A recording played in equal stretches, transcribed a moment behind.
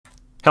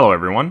Hello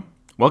everyone,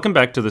 welcome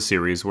back to the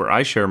series where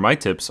I share my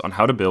tips on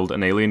how to build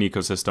an alien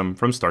ecosystem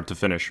from start to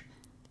finish.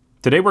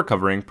 Today we're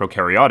covering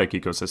prokaryotic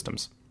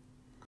ecosystems.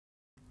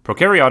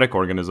 Prokaryotic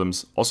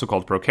organisms, also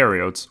called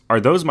prokaryotes,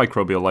 are those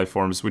microbial life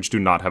forms which do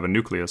not have a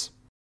nucleus.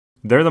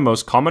 They're the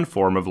most common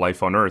form of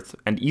life on Earth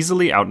and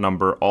easily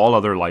outnumber all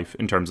other life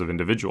in terms of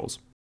individuals.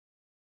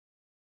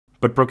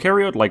 But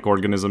prokaryote-like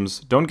organisms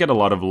don't get a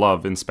lot of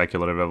love in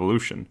speculative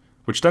evolution,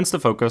 which tends to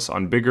focus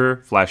on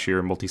bigger,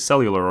 flashier,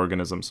 multicellular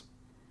organisms.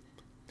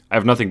 I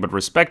have nothing but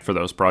respect for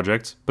those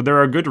projects, but there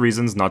are good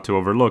reasons not to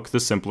overlook the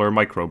simpler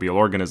microbial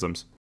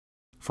organisms.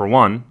 For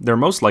one, they're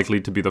most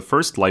likely to be the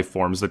first life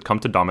forms that come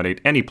to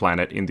dominate any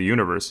planet in the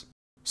universe,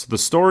 so the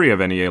story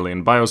of any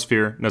alien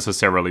biosphere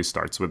necessarily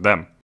starts with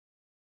them.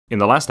 In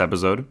the last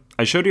episode,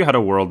 I showed you how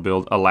to world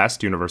build a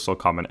last universal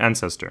common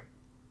ancestor.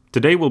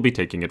 Today we'll be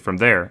taking it from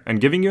there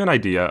and giving you an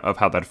idea of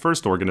how that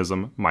first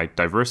organism might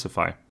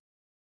diversify.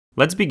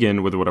 Let's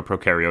begin with what a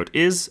prokaryote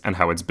is and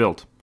how it's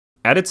built.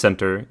 At its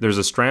center, there's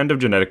a strand of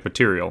genetic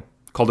material,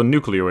 called a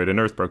nucleoid in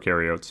Earth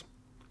prokaryotes.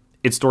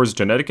 It stores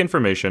genetic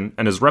information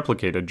and is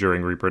replicated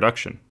during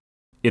reproduction.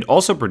 It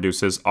also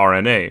produces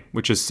RNA,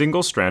 which is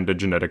single-stranded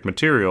genetic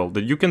material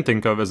that you can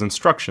think of as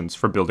instructions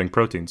for building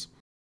proteins.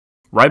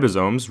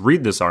 Ribosomes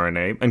read this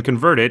RNA and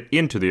convert it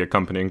into the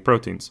accompanying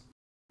proteins.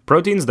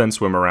 Proteins then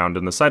swim around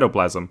in the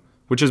cytoplasm,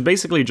 which is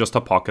basically just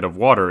a pocket of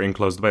water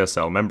enclosed by a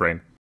cell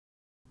membrane.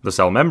 The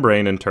cell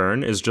membrane, in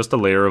turn, is just a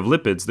layer of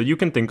lipids that you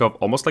can think of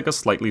almost like a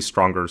slightly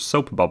stronger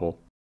soap bubble.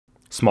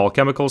 Small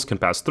chemicals can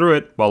pass through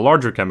it, while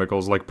larger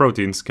chemicals, like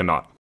proteins,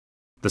 cannot.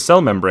 The cell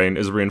membrane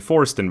is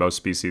reinforced in most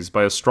species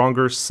by a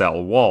stronger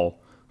cell wall,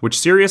 which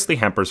seriously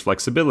hampers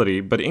flexibility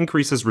but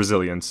increases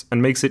resilience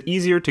and makes it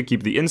easier to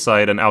keep the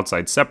inside and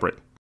outside separate.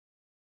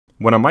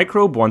 When a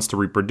microbe wants to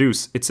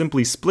reproduce, it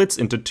simply splits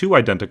into two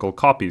identical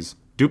copies,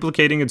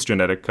 duplicating its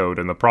genetic code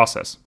in the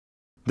process.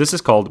 This is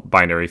called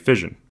binary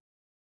fission.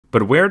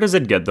 But where does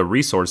it get the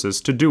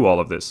resources to do all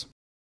of this?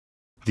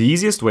 The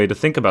easiest way to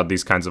think about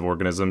these kinds of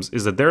organisms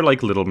is that they're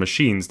like little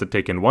machines that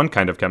take in one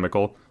kind of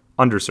chemical,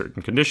 under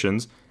certain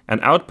conditions, and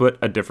output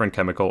a different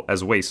chemical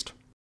as waste.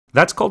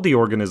 That's called the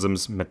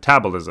organism's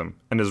metabolism,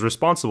 and is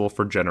responsible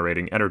for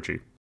generating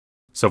energy.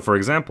 So for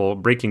example,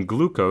 breaking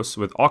glucose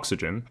with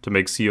oxygen to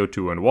make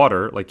CO2 and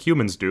water, like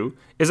humans do,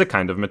 is a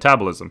kind of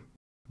metabolism.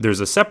 There's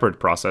a separate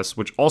process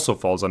which also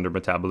falls under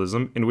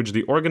metabolism, in which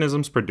the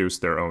organisms produce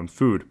their own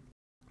food.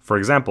 For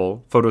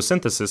example,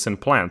 photosynthesis in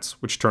plants,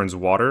 which turns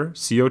water,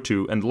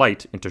 CO2, and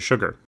light into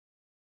sugar.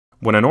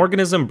 When an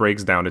organism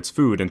breaks down its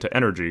food into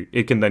energy,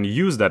 it can then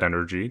use that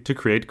energy to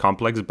create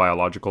complex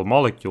biological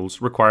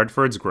molecules required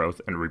for its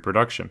growth and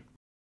reproduction.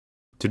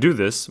 To do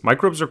this,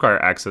 microbes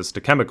require access to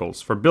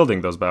chemicals for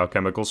building those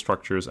biochemical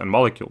structures and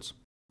molecules.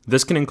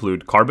 This can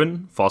include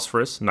carbon,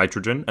 phosphorus,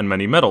 nitrogen, and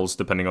many metals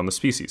depending on the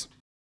species.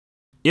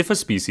 If a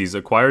species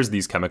acquires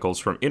these chemicals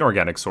from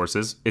inorganic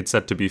sources, it's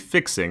said to be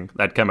fixing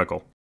that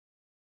chemical.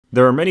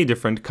 There are many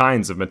different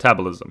kinds of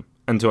metabolism,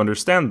 and to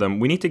understand them,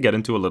 we need to get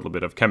into a little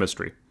bit of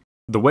chemistry.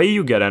 The way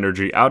you get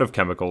energy out of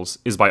chemicals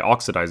is by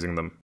oxidizing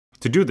them.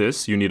 To do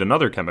this, you need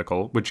another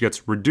chemical, which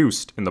gets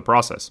reduced in the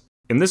process.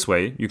 In this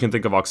way, you can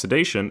think of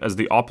oxidation as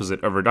the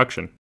opposite of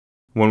reduction.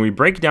 When we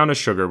break down a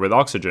sugar with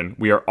oxygen,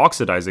 we are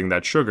oxidizing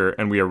that sugar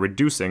and we are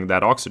reducing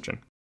that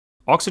oxygen.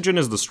 Oxygen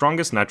is the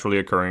strongest naturally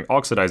occurring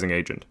oxidizing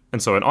agent,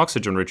 and so in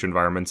oxygen-rich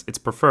environments, it's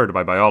preferred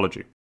by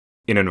biology.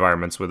 In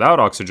environments without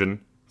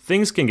oxygen,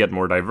 things can get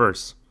more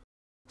diverse.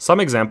 Some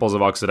examples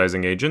of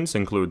oxidizing agents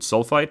include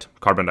sulfite,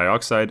 carbon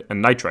dioxide,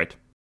 and nitrite.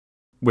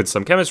 With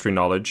some chemistry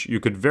knowledge, you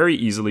could very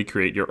easily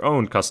create your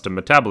own custom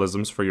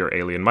metabolisms for your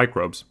alien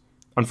microbes.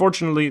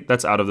 Unfortunately,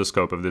 that's out of the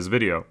scope of this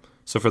video,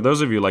 so for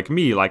those of you like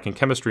me lacking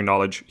chemistry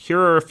knowledge, here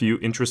are a few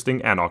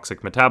interesting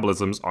anoxic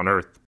metabolisms on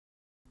Earth.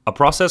 A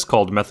process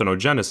called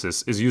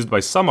methanogenesis is used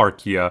by some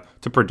archaea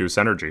to produce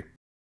energy.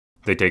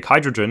 They take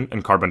hydrogen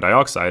and carbon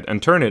dioxide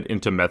and turn it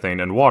into methane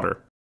and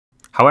water.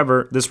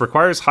 However, this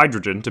requires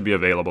hydrogen to be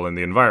available in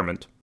the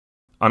environment.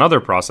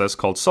 Another process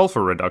called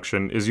sulfur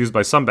reduction is used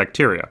by some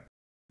bacteria.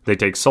 They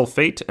take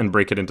sulfate and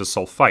break it into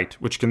sulfite,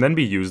 which can then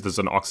be used as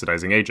an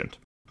oxidizing agent.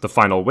 The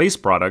final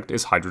waste product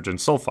is hydrogen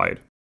sulfide.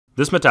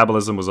 This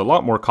metabolism was a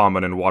lot more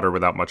common in water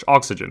without much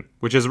oxygen,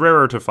 which is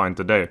rarer to find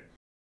today.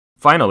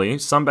 Finally,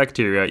 some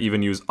bacteria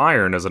even use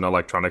iron as an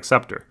electron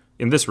acceptor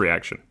in this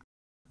reaction.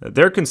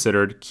 They're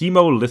considered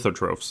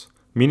chemolithotrophs,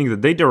 meaning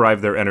that they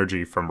derive their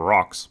energy from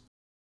rocks.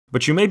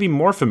 But you may be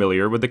more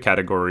familiar with the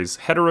categories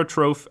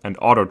heterotroph and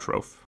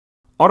autotroph.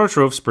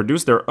 Autotrophs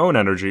produce their own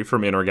energy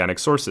from inorganic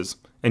sources,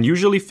 and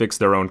usually fix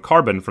their own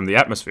carbon from the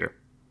atmosphere.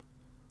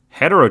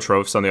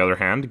 Heterotrophs, on the other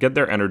hand, get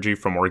their energy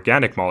from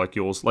organic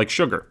molecules like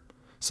sugar,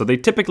 so they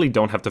typically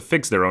don't have to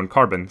fix their own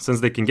carbon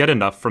since they can get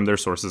enough from their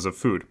sources of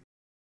food.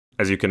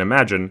 As you can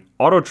imagine,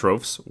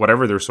 autotrophs,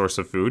 whatever their source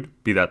of food,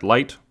 be that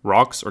light,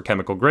 rocks, or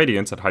chemical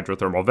gradients at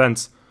hydrothermal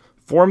vents,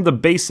 form the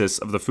basis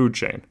of the food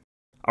chain.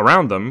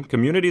 Around them,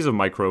 communities of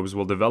microbes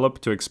will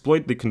develop to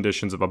exploit the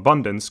conditions of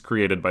abundance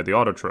created by the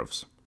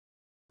autotrophs.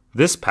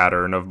 This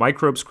pattern of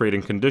microbes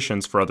creating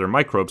conditions for other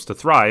microbes to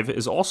thrive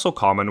is also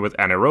common with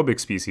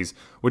anaerobic species,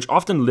 which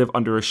often live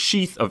under a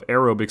sheath of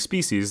aerobic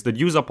species that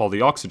use up all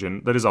the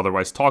oxygen that is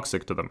otherwise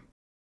toxic to them.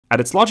 At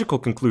its logical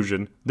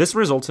conclusion, this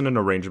results in an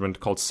arrangement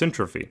called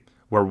syntrophy,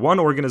 where one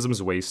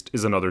organism's waste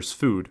is another's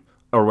food,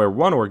 or where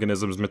one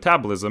organism's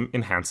metabolism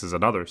enhances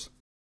another's.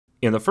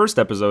 In the first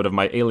episode of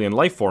my Alien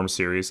Lifeforms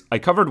series, I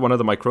covered one of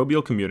the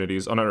microbial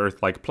communities on an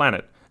Earth-like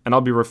planet, and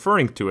I'll be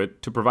referring to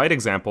it to provide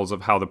examples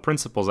of how the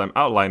principles I'm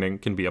outlining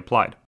can be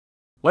applied.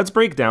 Let's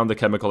break down the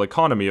chemical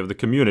economy of the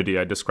community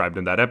I described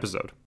in that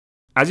episode.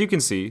 As you can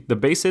see, the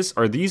basis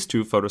are these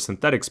two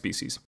photosynthetic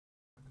species.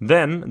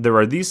 Then, there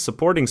are these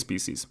supporting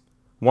species.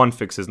 One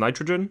fixes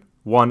nitrogen,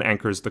 one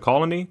anchors the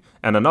colony,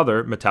 and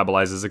another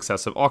metabolizes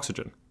excessive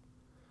oxygen.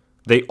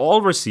 They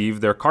all receive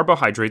their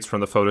carbohydrates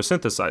from the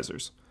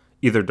photosynthesizers,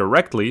 either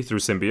directly through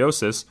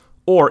symbiosis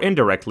or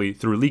indirectly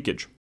through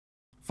leakage.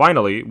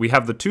 Finally, we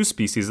have the two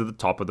species at the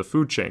top of the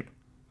food chain,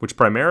 which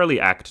primarily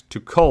act to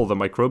cull the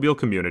microbial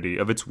community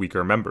of its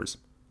weaker members.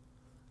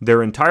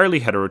 They're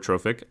entirely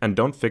heterotrophic and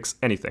don't fix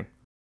anything.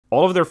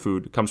 All of their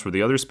food comes from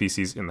the other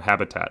species in the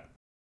habitat.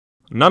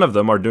 None of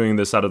them are doing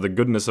this out of the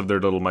goodness of their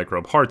little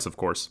microbe hearts, of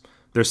course.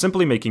 They're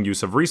simply making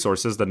use of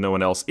resources that no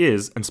one else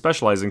is and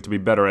specializing to be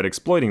better at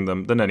exploiting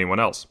them than anyone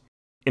else.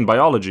 In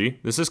biology,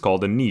 this is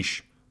called a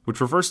niche, which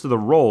refers to the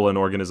role an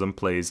organism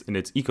plays in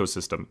its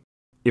ecosystem.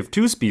 If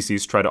two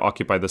species try to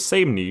occupy the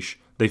same niche,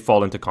 they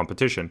fall into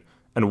competition,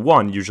 and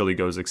one usually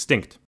goes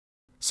extinct.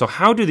 So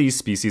how do these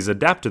species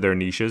adapt to their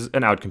niches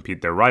and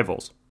outcompete their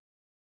rivals?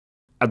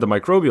 At the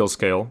microbial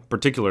scale,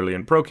 particularly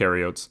in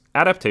prokaryotes,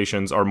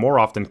 adaptations are more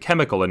often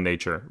chemical in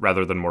nature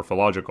rather than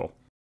morphological.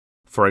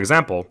 For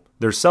example,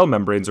 their cell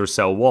membranes or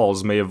cell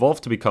walls may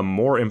evolve to become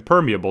more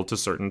impermeable to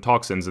certain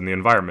toxins in the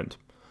environment,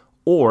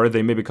 or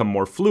they may become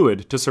more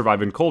fluid to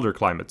survive in colder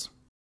climates.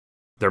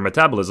 Their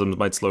metabolisms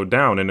might slow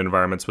down in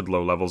environments with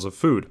low levels of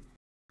food.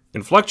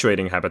 In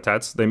fluctuating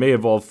habitats, they may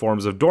evolve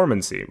forms of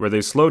dormancy, where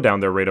they slow down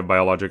their rate of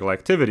biological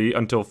activity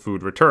until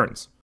food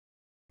returns.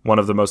 One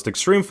of the most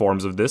extreme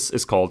forms of this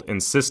is called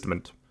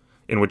encystment,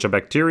 in which a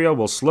bacteria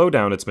will slow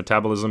down its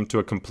metabolism to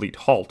a complete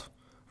halt,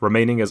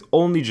 remaining as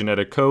only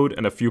genetic code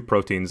and a few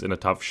proteins in a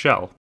tough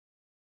shell.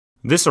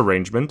 This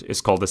arrangement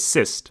is called a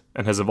cyst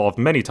and has evolved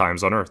many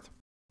times on Earth.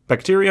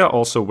 Bacteria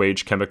also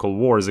wage chemical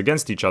wars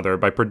against each other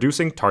by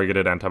producing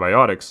targeted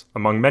antibiotics,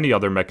 among many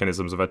other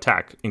mechanisms of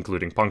attack,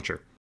 including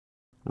puncture.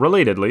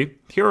 Relatedly,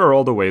 here are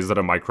all the ways that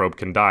a microbe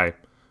can die,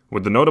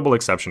 with the notable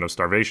exception of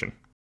starvation.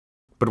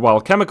 But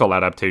while chemical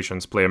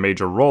adaptations play a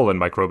major role in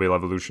microbial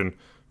evolution,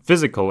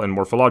 physical and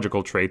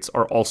morphological traits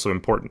are also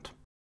important.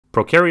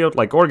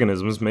 Prokaryote-like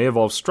organisms may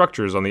evolve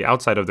structures on the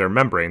outside of their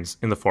membranes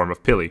in the form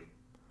of pili.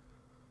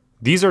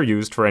 These are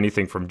used for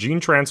anything from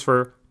gene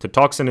transfer, to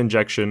toxin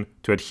injection,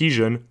 to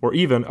adhesion, or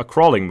even a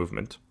crawling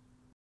movement.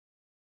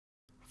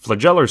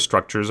 Flagellar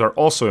structures are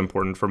also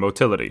important for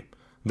motility.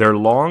 They're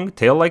long,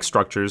 tail-like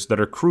structures that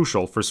are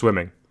crucial for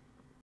swimming.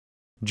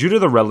 Due to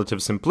the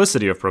relative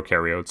simplicity of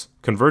prokaryotes,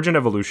 convergent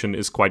evolution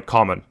is quite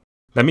common.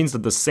 That means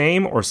that the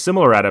same or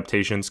similar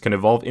adaptations can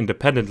evolve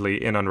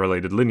independently in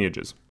unrelated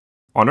lineages.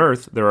 On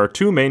Earth, there are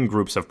two main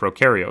groups of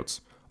prokaryotes,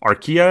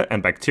 archaea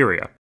and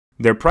bacteria.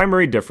 Their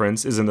primary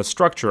difference is in the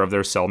structure of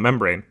their cell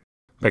membrane.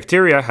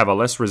 Bacteria have a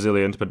less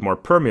resilient but more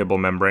permeable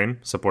membrane,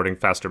 supporting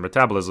faster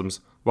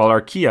metabolisms, while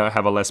archaea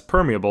have a less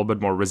permeable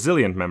but more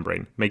resilient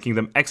membrane, making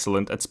them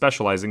excellent at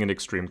specializing in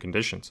extreme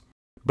conditions.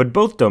 But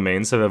both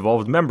domains have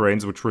evolved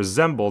membranes which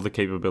resemble the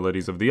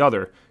capabilities of the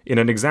other, in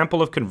an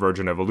example of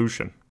convergent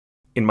evolution.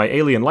 In my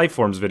Alien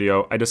Lifeforms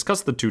video, I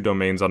discussed the two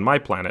domains on my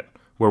planet,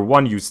 where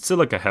one used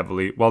silica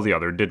heavily while the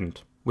other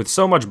didn't. With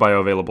so much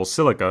bioavailable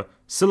silica,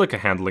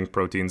 silica-handling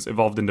proteins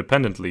evolved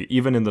independently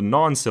even in the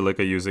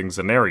non-silica-using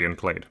Xenarian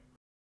clade.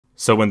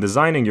 So when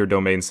designing your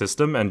domain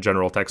system and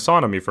general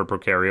taxonomy for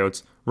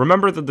prokaryotes,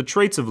 remember that the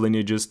traits of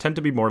lineages tend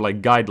to be more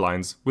like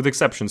guidelines, with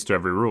exceptions to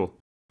every rule.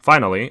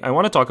 Finally, I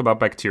want to talk about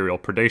bacterial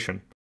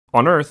predation.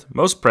 On Earth,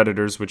 most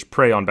predators which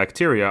prey on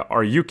bacteria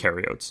are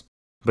eukaryotes,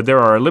 but there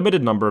are a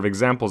limited number of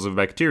examples of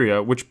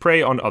bacteria which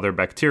prey on other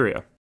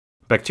bacteria.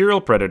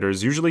 Bacterial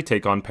predators usually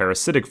take on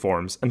parasitic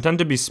forms and tend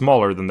to be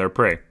smaller than their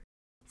prey.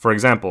 For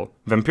example,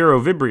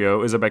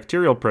 Vampirovibrio is a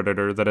bacterial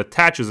predator that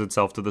attaches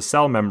itself to the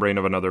cell membrane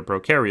of another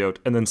prokaryote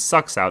and then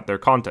sucks out their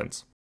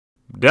contents.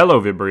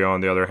 Delovibrio,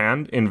 on the other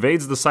hand,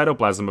 invades the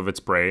cytoplasm of its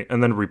prey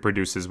and then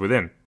reproduces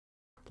within.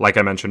 Like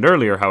I mentioned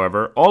earlier,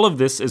 however, all of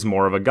this is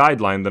more of a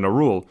guideline than a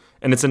rule,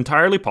 and it's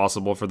entirely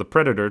possible for the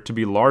predator to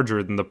be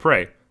larger than the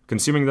prey,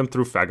 consuming them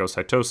through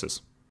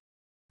phagocytosis.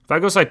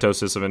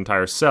 Phagocytosis of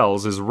entire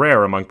cells is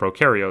rare among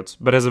prokaryotes,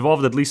 but has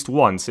evolved at least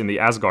once in the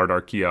Asgard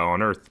archaea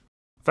on Earth.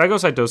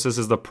 Phagocytosis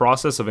is the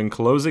process of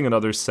enclosing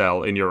another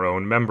cell in your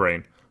own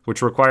membrane,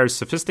 which requires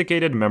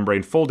sophisticated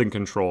membrane folding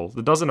control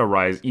that doesn't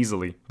arise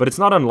easily, but it's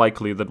not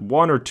unlikely that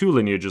one or two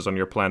lineages on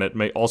your planet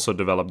may also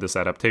develop this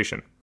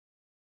adaptation.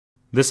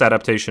 This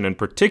adaptation in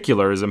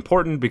particular is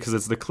important because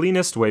it's the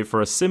cleanest way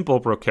for a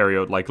simple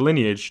prokaryote-like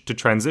lineage to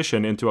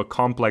transition into a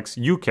complex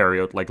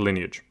eukaryote-like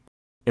lineage.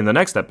 In the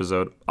next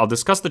episode, I'll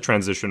discuss the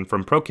transition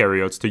from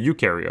prokaryotes to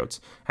eukaryotes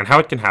and how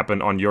it can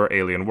happen on your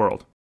alien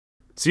world.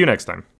 See you next time.